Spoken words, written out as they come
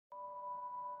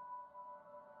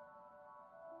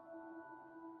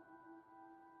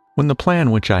When the plan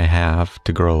which I have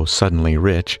to grow suddenly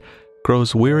rich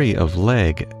grows weary of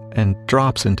leg and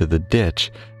drops into the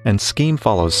ditch, and scheme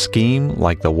follows scheme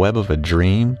like the web of a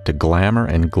dream, to glamour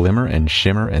and glimmer and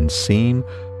shimmer and seem,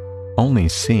 only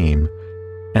seem,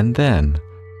 and then,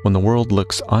 when the world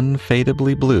looks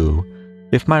unfadably blue,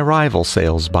 if my rival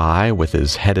sails by with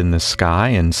his head in the sky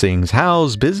and sings,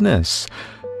 "How's business?"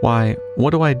 why,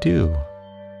 what do?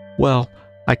 Well,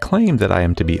 I claim that I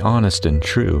am to be honest and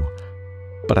true,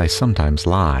 but I sometimes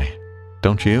lie,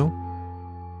 don't you?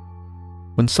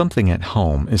 When something at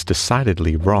home is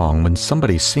decidedly wrong, when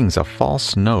somebody sings a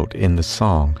false note in the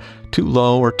song, too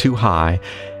low or too high,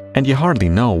 and you hardly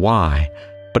know why,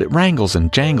 but it wrangles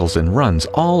and jangles and runs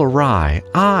all awry,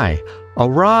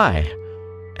 awry.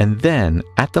 And then,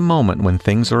 at the moment when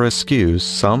things are askew,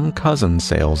 some cousin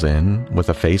sails in, with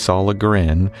a face all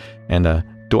a-grin, and a,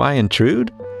 "Do I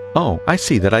intrude? Oh, I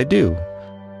see that I do."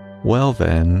 Well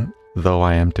then, though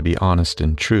I am to be honest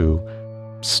and true,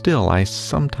 still I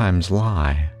sometimes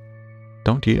lie,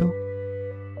 don't you?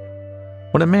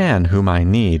 When a man whom I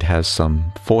need has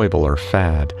some foible or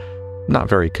fad, not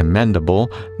very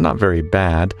commendable, not very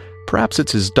bad, perhaps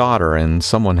it's his daughter and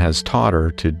someone has taught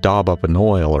her to daub up an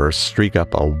oil or streak up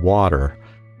a water.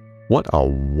 What a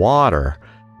water!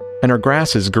 And her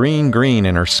grass is green, green,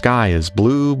 and her sky is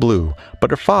blue, blue,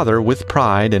 but her father, with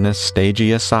pride in a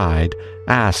stagey aside,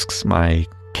 asks my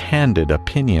candid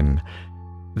opinion.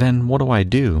 Then what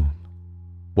do?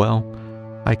 Well,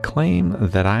 I claim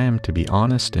that I am to be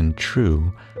honest and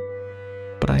true,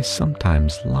 but I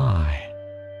sometimes lie.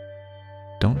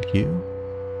 Don't you?